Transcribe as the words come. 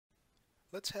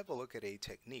Let's have a look at a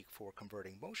technique for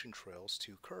converting motion trails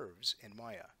to curves in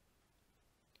Maya.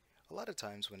 A lot of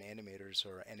times when animators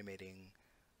are animating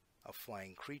a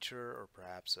flying creature or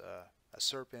perhaps a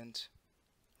serpent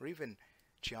or even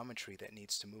geometry that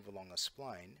needs to move along a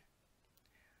spline,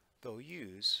 they'll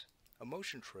use a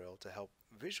motion trail to help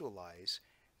visualize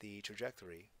the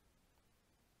trajectory.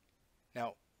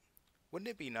 Now, wouldn't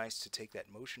it be nice to take that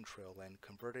motion trail and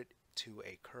convert it to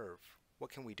a curve?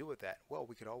 What can we do with that? Well,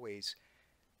 we could always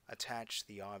attach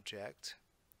the object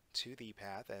to the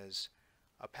path as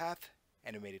a path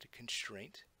animated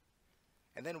constraint,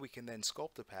 and then we can then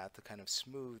sculpt the path to kind of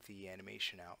smooth the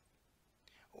animation out.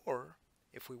 Or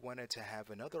if we wanted to have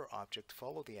another object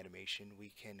follow the animation,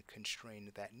 we can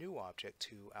constrain that new object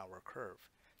to our curve.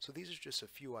 So these are just a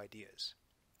few ideas.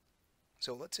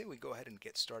 So let's say we go ahead and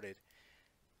get started.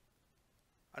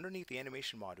 Underneath the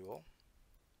animation module,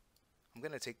 I'm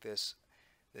going to take this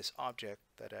object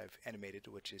that I've animated,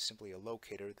 which is simply a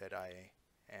locator that I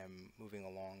am moving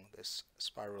along this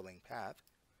spiraling path,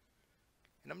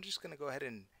 and I'm just going to go ahead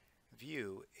and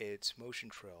view its motion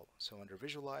trail. So under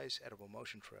Visualize, Editable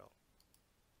Motion Trail.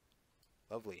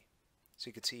 Lovely. So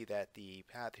you can see that the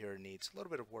path here needs a little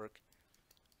bit of work,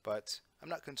 but I'm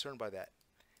not concerned by that,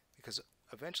 because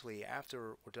eventually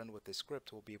after we're done with this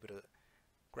script, we'll be able to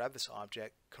grab this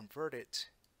object, convert it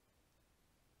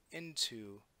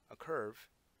into a curve,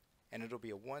 and it'll be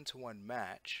a one-to-one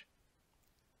match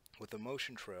with the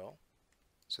motion trail.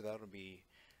 So that'll be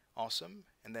awesome.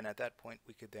 And then at that point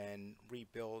we could then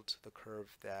rebuild the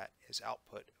curve that is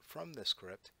output from the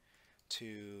script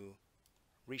to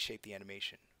reshape the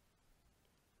animation.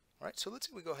 Alright, so let's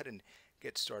say we go ahead and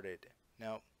get started.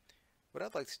 Now what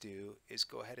I'd like to do is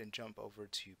go ahead and jump over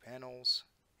to panels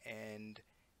and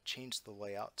change the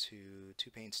layout to 2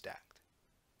 pane stacked.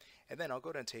 And then I'll go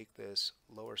ahead and take this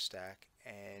lower stack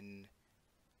and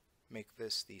make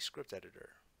this the script editor.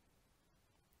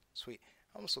 Sweet.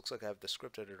 Almost looks like I have the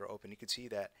script editor open. You can see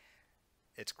that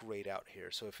it's grayed out here.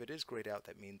 So if it is grayed out,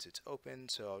 that means it's open.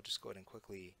 So I'll just go ahead and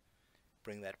quickly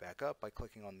bring that back up by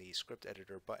clicking on the script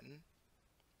editor button.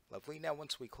 Lovely. Now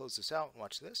once we close this out,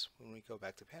 watch this. When we go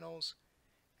back to panels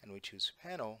and we choose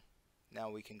panel, now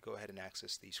we can go ahead and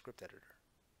access the script editor.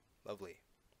 Lovely.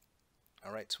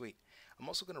 Alright, sweet. I'm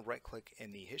also going to right click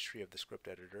in the history of the script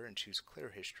editor and choose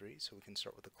clear history so we can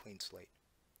start with a clean slate.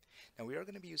 Now we are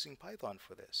going to be using Python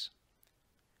for this.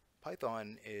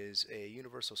 Python is a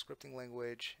universal scripting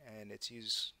language, and it's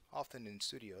used often in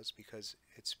studios because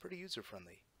it's pretty user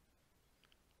friendly.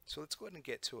 So let's go ahead and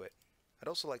get to it. I'd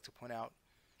also like to point out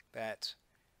that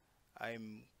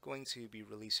I'm going to be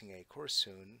releasing a course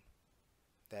soon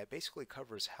that basically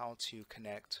covers how to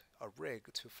connect a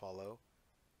rig to follow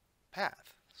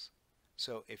paths.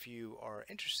 So if you are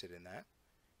interested in that,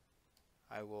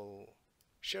 I will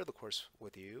share the course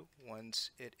with you once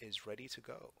it is ready to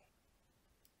go.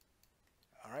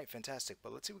 Alright, fantastic.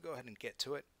 But let's see, we go ahead and get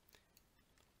to it.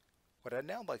 What I'd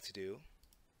now like to do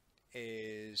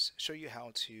is show you how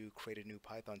to create a new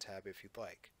Python tab if you'd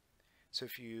like. So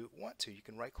if you want to, you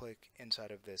can right click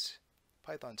inside of this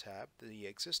Python tab, the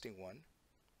existing one,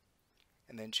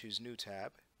 and then choose New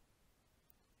Tab.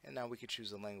 And now we could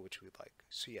choose the language we'd like.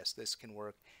 So yes, this can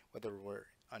work whether we're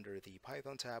under the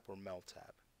Python tab or Mel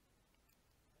tab.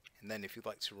 And then if you'd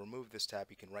like to remove this tab,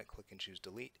 you can right click and choose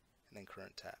Delete and then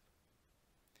Current tab.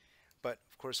 But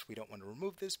of course we don't want to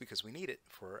remove this because we need it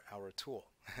for our tool.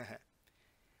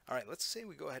 Alright, let's say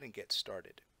we go ahead and get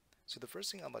started. So the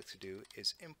first thing I'd like to do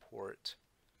is import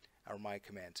our Maya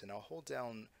commands, and I'll hold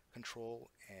down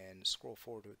Control and scroll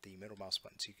forward with the middle mouse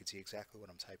button so you can see exactly what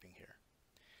I'm typing here.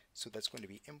 So that's going to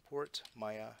be import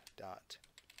maya.cmds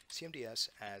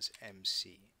as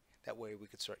MC. That way we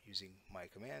could start using Maya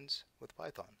commands with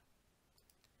Python.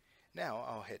 Now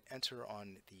I'll hit enter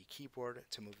on the keyboard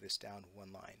to move this down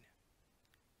one line.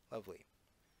 Lovely.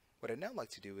 What I'd now like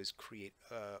to do is create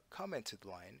a commented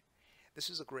line. This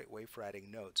is a great way for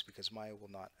adding notes because Maya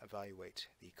will not evaluate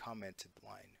the commented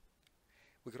line.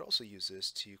 We could also use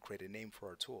this to create a name for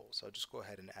our tool. So I'll just go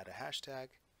ahead and add a hashtag,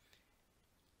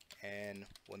 and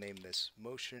we'll name this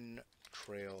motion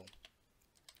trail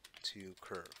to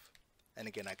curve. And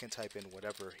again, I can type in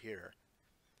whatever here.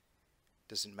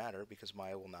 Doesn't matter because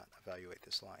Maya will not evaluate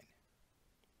this line.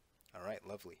 Alright,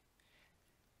 lovely.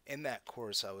 In that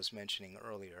course I was mentioning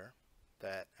earlier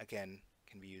that again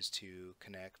can be used to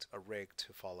connect a rig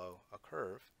to follow a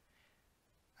curve,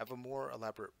 I have a more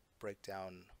elaborate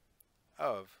breakdown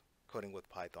of coding with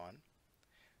Python.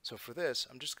 So for this,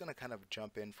 I'm just going to kind of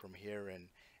jump in from here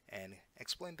and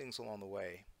explain things along the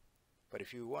way. But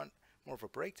if you want more of a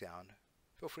breakdown,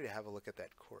 feel free to have a look at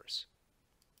that course.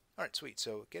 Alright, sweet.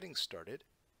 So getting started,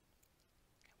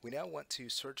 we now want to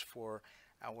search for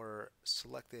our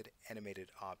selected animated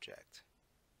object.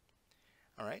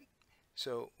 Alright,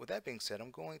 so with that being said,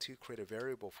 I'm going to create a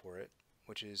variable for it,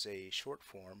 which is a short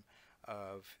form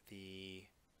of the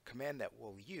command that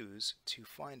we'll use to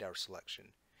find our selection.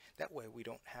 That way we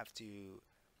don't have to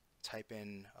type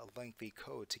in a lengthy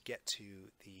code to get to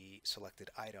the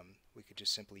selected item. We could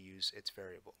just simply use its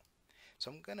variable. So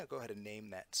I'm going to go ahead and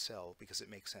name that cell because it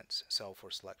makes sense, cell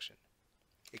for selection.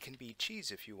 It can be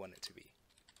cheese if you want it to be.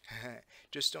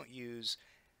 Just don't use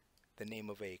the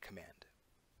name of a command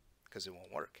because it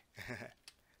won't work.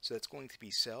 So that's going to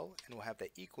be cell, and we'll have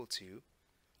that equal to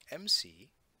MC,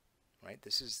 right?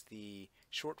 This is the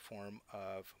short form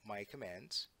of my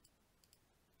commands.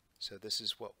 So this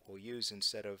is what we'll use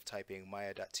instead of typing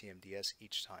maya.tmds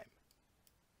each time.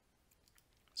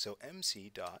 So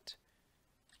mc.ls,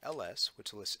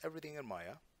 which lists everything in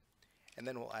Maya, and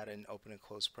then we'll add an open and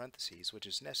close parentheses, which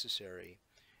is necessary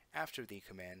after the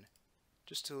command,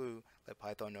 just to let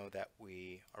Python know that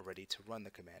we are ready to run the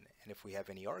command. And if we have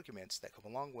any arguments that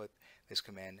come along with this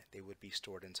command, they would be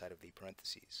stored inside of the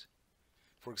parentheses.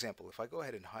 For example, if I go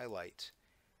ahead and highlight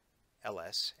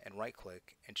ls and right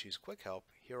click and choose quick help,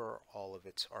 here are all of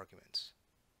its arguments.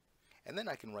 And then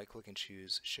I can right click and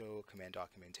choose show command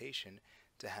documentation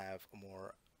to have a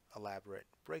more elaborate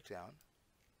breakdown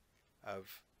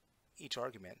of each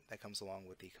argument that comes along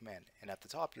with the command. And at the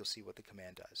top you'll see what the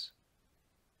command does.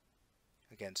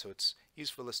 Again, so it's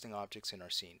used for listing objects in our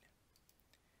scene.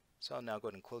 So I'll now go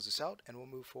ahead and close this out and we'll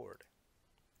move forward.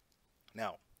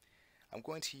 Now I'm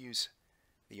going to use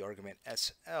the argument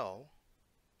SL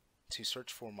to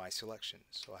search for my selection.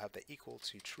 So I'll have that equal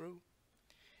to true,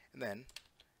 and then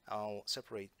I'll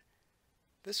separate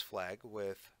this flag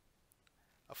with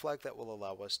a flag that will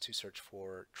allow us to search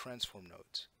for transform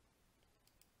nodes.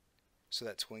 So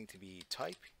that's going to be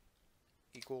type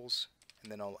equals,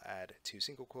 and then I'll add two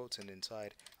single quotes, and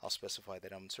inside I'll specify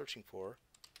that I'm searching for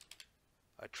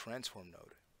a transform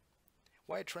node.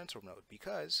 Why a transform node?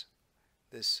 Because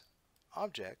this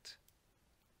object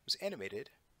was animated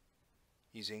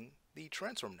using the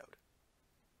transform node.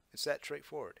 It's that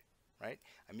straightforward, right?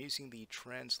 I'm using the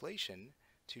translation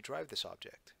to drive this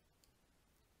object.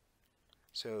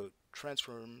 So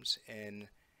transforms in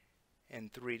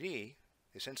 3D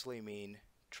essentially mean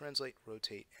translate,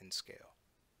 rotate, and scale.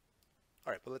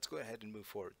 Alright, but let's go ahead and move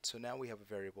forward. So now we have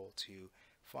a variable to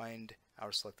find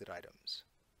our selected items.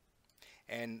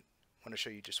 And I want to show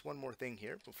you just one more thing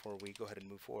here before we go ahead and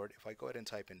move forward. If I go ahead and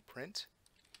type in print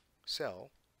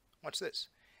cell, watch this.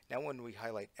 Now when we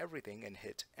highlight everything and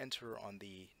hit enter on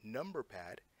the number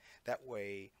pad, that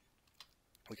way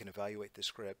we can evaluate the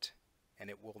script and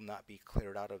it will not be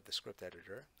cleared out of the script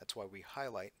editor. That's why we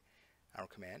highlight our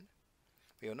command.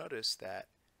 But you'll notice that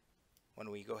when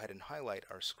we go ahead and highlight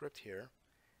our script here,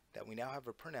 that we now have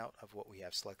a printout of what we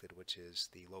have selected, which is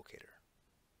the locator.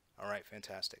 Alright,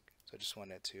 fantastic. So I just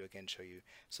wanted to again show you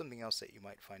something else that you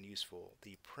might find useful.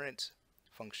 The print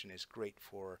function is great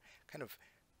for kind of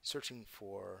searching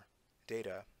for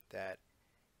data that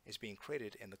is being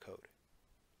created in the code.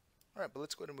 Alright, but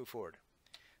let's go ahead and move forward.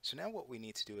 So now what we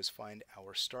need to do is find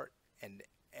our start and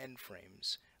end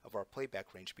frames of our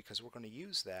playback range, because we're going to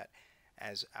use that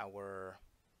as our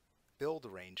build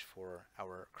range for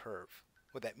our curve.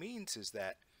 What that means is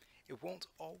that it won't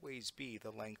always be the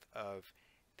length of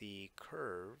the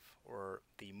curve or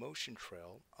the motion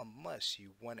trail unless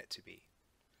you want it to be.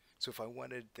 So if I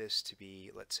wanted this to be,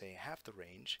 let's say, half the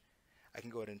range, I can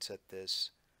go ahead and set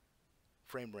this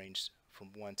frame range from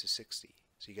 1 to 60.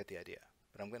 So you get the idea.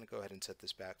 But I'm going to go ahead and set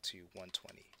this back to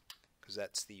 120 because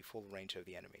that's the full range of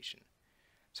the animation.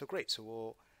 So great. So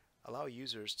we'll allow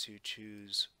users to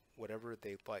choose whatever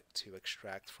they'd like to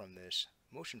extract from this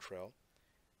motion trail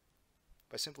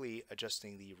by simply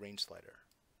adjusting the range slider.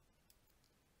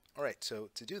 Alright, so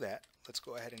to do that, let's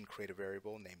go ahead and create a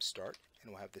variable named start,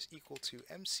 and we'll have this equal to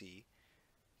mc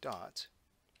dot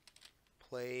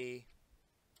play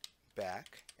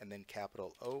back, and then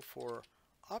capital O for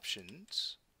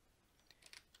options.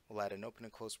 We'll add an open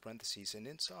and close parentheses, and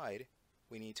inside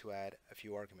we need to add a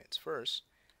few arguments. First,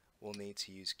 we'll need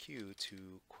to use Q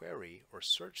to query or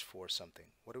search for something.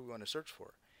 What do we want to search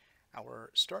for?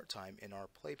 Our start time in our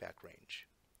playback range.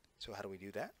 So how do we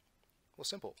do that? Well,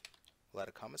 simple. We'll add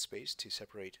a comma space to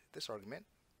separate this argument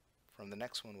from the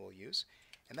next one we'll use,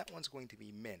 and that one's going to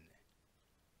be min.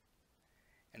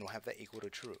 And we'll have that equal to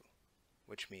true,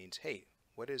 which means, hey,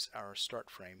 what is our start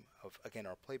frame of, again,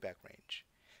 our playback range?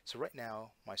 So right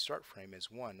now, my start frame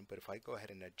is 1, but if I go ahead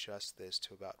and adjust this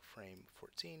to about frame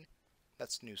 14,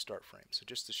 that's new start frame. So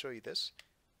just to show you this,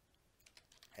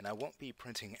 And I won't be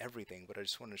printing everything, but I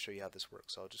just want to show you how this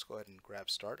works. So I'll just go ahead and grab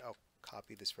start. I'll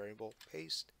copy this variable,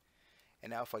 paste.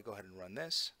 And now if I go ahead and run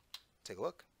this, take a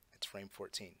look, it's frame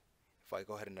 14. If I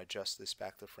go ahead and adjust this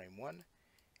back to frame 1,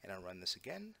 and I run this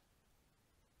again,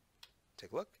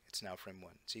 take a look, it's now frame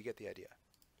 1. So you get the idea.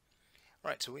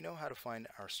 Alright, so we know how to find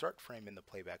our start frame in the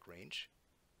playback range.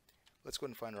 Let's go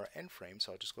ahead and find our end frame.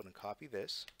 So I'll just go ahead and copy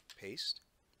this, paste,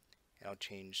 and I'll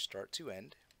change start to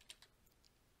end.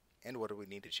 And what do we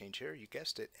need to change here? You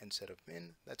guessed it, instead of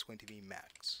min, that's going to be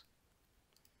max.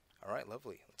 Alright,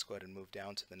 lovely. Let's go ahead and move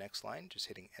down to the next line, just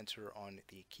hitting enter on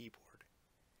the keyboard.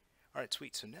 Alright,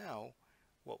 sweet. So now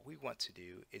what we want to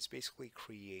do is basically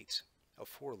create a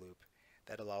for loop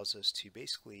that allows us to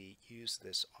basically use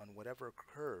this on whatever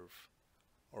curve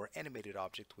or animated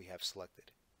object we have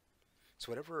selected.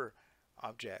 So whatever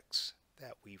objects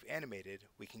that we've animated,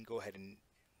 we can go ahead and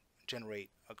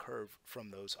generate a curve from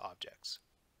those objects.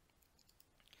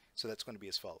 So that's going to be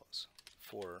as follows.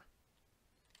 For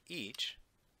each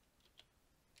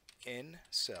in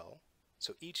cell,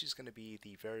 so each is going to be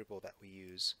the variable that we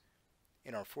use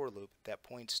in our for loop that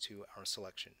points to our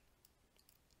selection.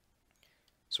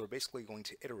 So we're basically going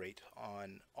to iterate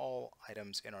on all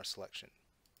items in our selection.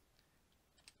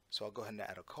 So I'll go ahead and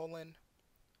add a colon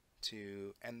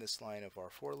to end this line of our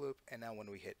for loop, and now when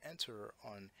we hit enter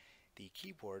on the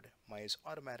keyboard, Maya is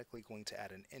automatically going to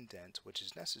add an indent, which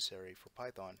is necessary for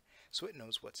Python, so it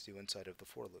knows what to do inside of the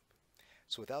for loop.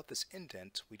 So without this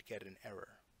indent, we'd get an error.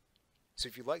 So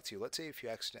if you'd like to, let's say if you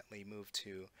accidentally move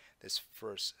to this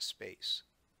first space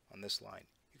on this line,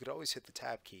 you could always hit the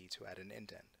tab key to add an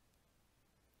indent.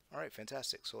 Alright,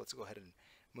 fantastic. So let's go ahead and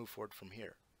move forward from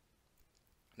here.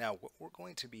 Now what we're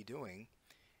going to be doing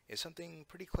is something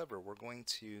pretty clever. We're going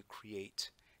to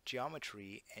create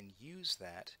geometry and use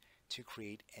that to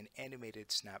create an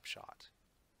animated snapshot.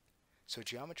 So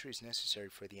geometry is necessary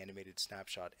for the animated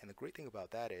snapshot, and the great thing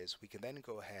about that is we can then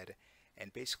go ahead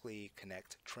and basically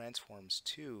connect transforms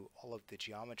to all of the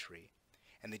geometry,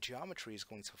 and the geometry is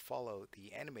going to follow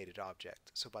the animated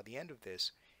object. So by the end of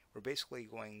this, we're basically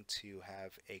going to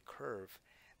have a curve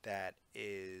that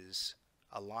is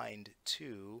aligned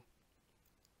to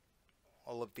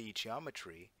all of the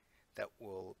geometry that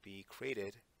will be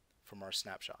created from our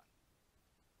snapshot.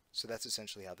 So that's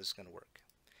essentially how this is going to work.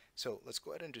 So let's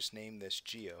go ahead and just name this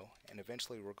geo, and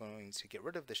eventually we're going to get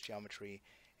rid of this geometry,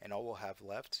 and all we'll have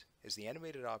left is the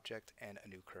animated object and a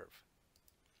new curve.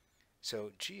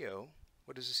 So geo,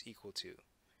 what is this equal to?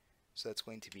 So that's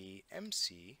going to be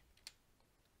mc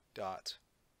dot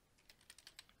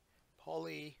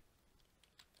polycube.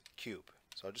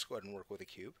 So I'll just go ahead and work with a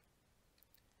cube.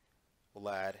 We'll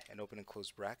add an open and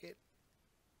close bracket,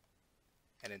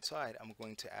 and inside I'm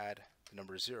going to add the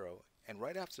number 0, and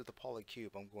right after the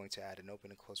polycube I'm going to add an open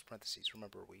and close parentheses.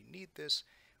 Remember, we need this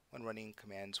when running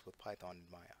commands with Python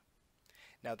and Maya.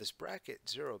 Now this bracket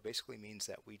 0 basically means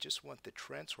that we just want the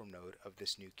transform node of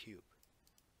this new cube.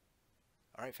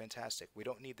 Alright, fantastic. We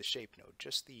don't need the shape node,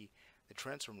 just the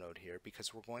transform node here,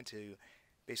 because we're going to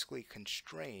basically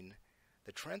constrain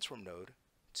the transform node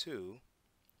to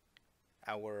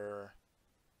our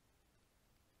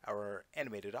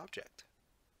animated object.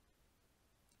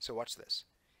 So watch this.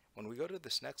 When we go to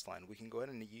this next line, we can go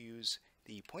ahead and use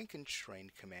the point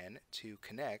constraint command to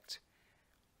connect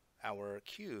our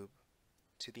cube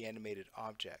to the animated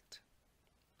object.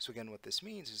 So again, what this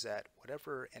means is that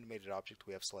whatever animated object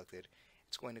we have selected,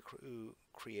 it's going to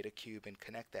create a cube and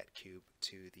connect that cube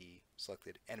to the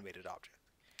selected animated object.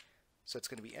 So it's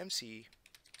going to be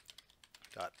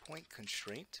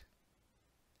mc.pointConstraint,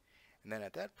 and then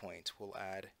at that point we'll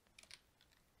add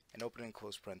an open and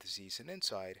close parentheses, and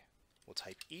inside we'll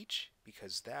type each,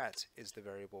 because that is the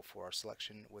variable for our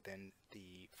selection within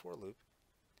the for loop.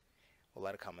 We'll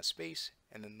add a comma space,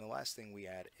 and then the last thing we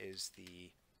add is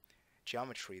the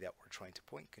geometry that we're trying to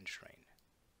point constrain.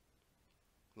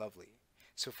 Lovely.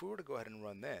 So if we were to go ahead and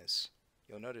run this,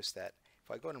 you'll notice that if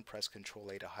I go ahead and press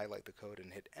Ctrl A to highlight the code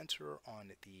and hit enter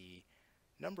on the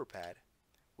number pad,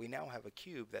 we now have a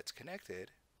cube that's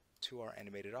connected to our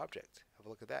animated object. Have a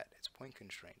look at that. It's point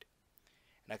constrained.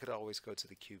 And I could always go to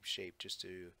the cube shape just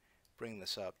to bring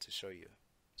this up to show you.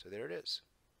 So there it is.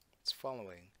 It's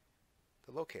following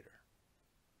the locator.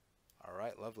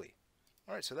 Alright, lovely.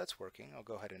 Alright, so that's working. I'll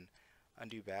go ahead and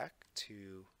undo back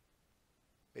to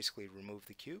basically remove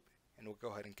the cube, and we'll go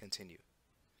ahead and continue.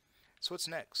 So what's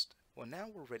next? Well, now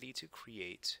we're ready to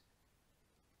create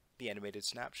the animated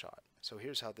snapshot. So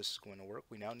here's how this is going to work.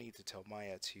 We now need to tell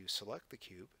Maya to select the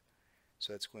cube.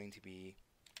 So that's going to be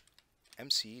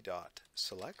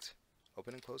mc.select,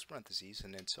 open and close parentheses,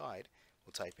 and inside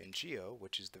we'll type in geo,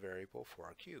 which is the variable for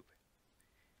our cube.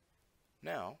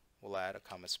 Now we'll add a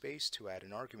comma space to add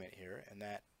an argument here, and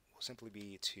that will simply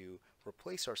be to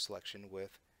replace our selection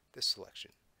with this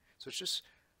selection. So it's just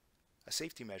a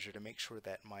safety measure to make sure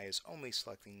that Maya is only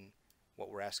selecting what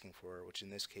we're asking for, which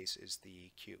in this case is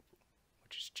the cube,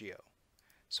 which is geo.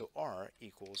 So R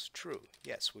equals true.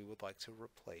 Yes, we would like to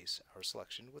replace our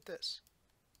selection with this.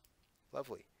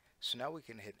 Lovely. So now we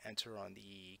can hit enter on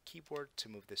the keyboard to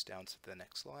move this down to the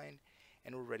next line,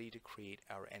 and we're ready to create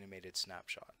our animated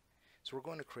snapshot. So we're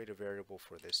going to create a variable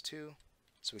for this too,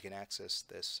 so we can access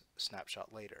this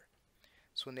snapshot later.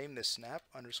 So we'll name this snap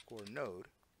underscore node,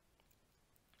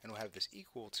 and we'll have this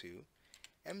equal to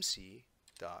mc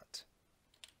dot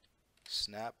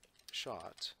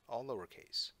snapshot, all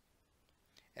lowercase.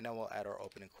 And now we'll add our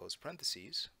open and close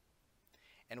parentheses.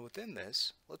 And within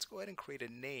this, let's go ahead and create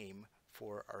a name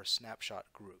for our snapshot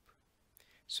group.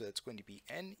 So that's going to be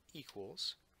n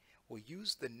equals, we'll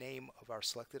use the name of our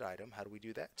selected item. How do we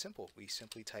do that? Simple. We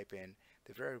simply type in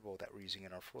the variable that we're using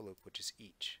in our for loop, which is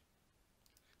each.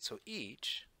 So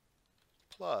each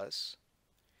plus,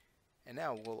 and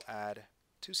now we'll add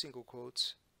two single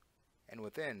quotes, and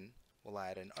within we'll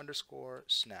add an underscore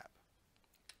snap.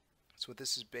 So what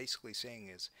this is basically saying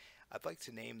is, I'd like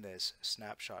to name this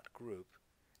snapshot group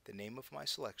the name of my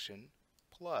selection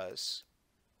plus,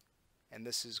 and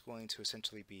this is going to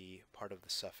essentially be part of the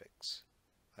suffix,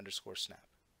 underscore snap.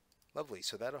 Lovely,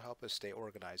 so that'll help us stay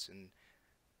organized and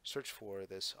search for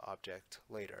this object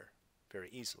later very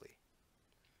easily.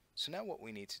 So now what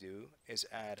we need to do is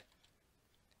add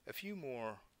a few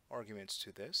more arguments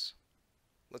to this.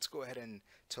 Let's go ahead and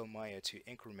tell Maya to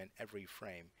increment every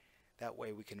frame. That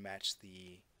way we can match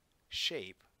the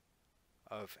shape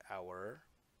of our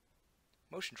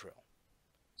motion trail.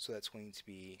 So that's going to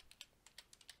be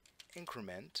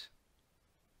increment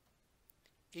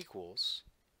equals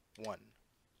 1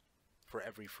 for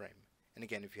every frame. And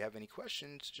again, if you have any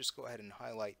questions, just go ahead and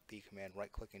highlight the command,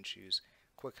 right click and choose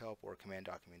quick help or command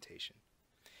documentation.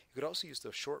 You could also use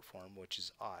the short form, which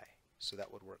is I, so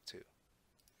that would work too.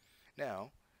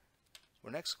 Now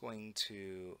we're next going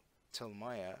to tell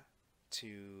Maya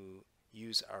to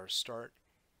use our start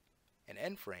and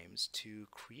end frames to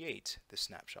create the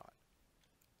snapshot.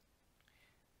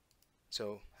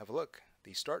 So have a look.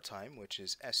 The start time, which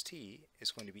is st,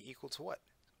 is going to be equal to what?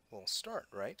 Well, start,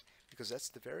 right? Because that's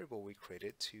the variable we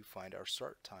created to find our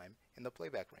start time in the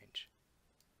playback range.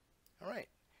 Alright,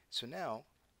 so now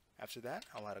after that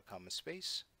I'll add a comma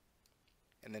space,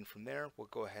 and then from there we'll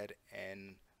go ahead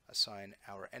and assign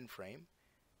our end frame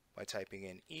by typing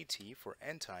in et for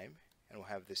end time, and we'll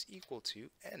have this equal to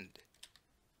end,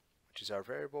 which is our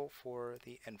variable for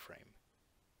the end frame.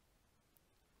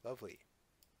 Lovely.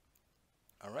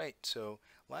 Alright, so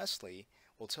lastly,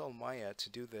 we'll tell Maya to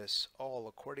do this all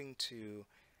according to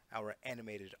our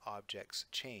animated objects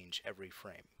change every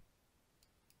frame.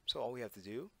 So all we have to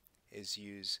do is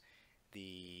use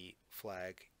the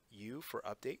flag u for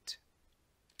update.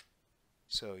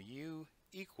 So u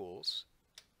equals,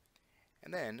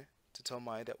 and then to tell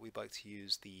Maya that we'd like to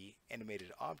use the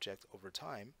animated object over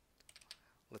time,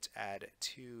 let's add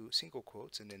two single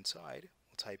quotes, and inside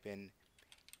we'll type in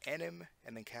anim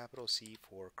and then capital C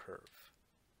for curve.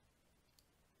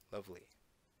 Lovely.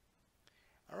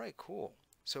 Alright, cool.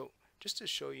 So just to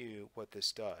show you what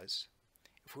this does,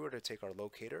 if we were to take our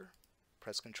locator,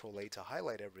 press Ctrl A to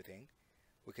highlight everything,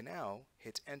 we can now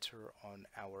hit enter on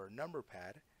our number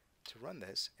pad to run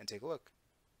this, and take a look.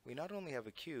 We not only have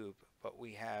a cube, but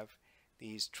we have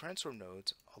these transform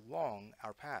nodes along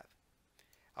our path.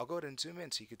 I'll go ahead and zoom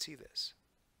in so you can see this.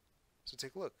 So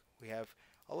take a look. We have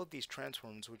all of these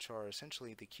transforms, which are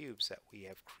essentially the cubes that we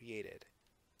have created.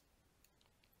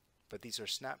 But these are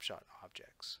snapshot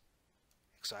objects.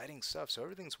 Exciting stuff. So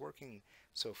everything's working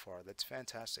so far. That's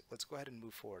fantastic. Let's go ahead and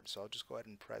move forward. So I'll just go ahead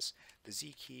and press the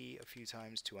Z key a few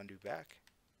times to undo back.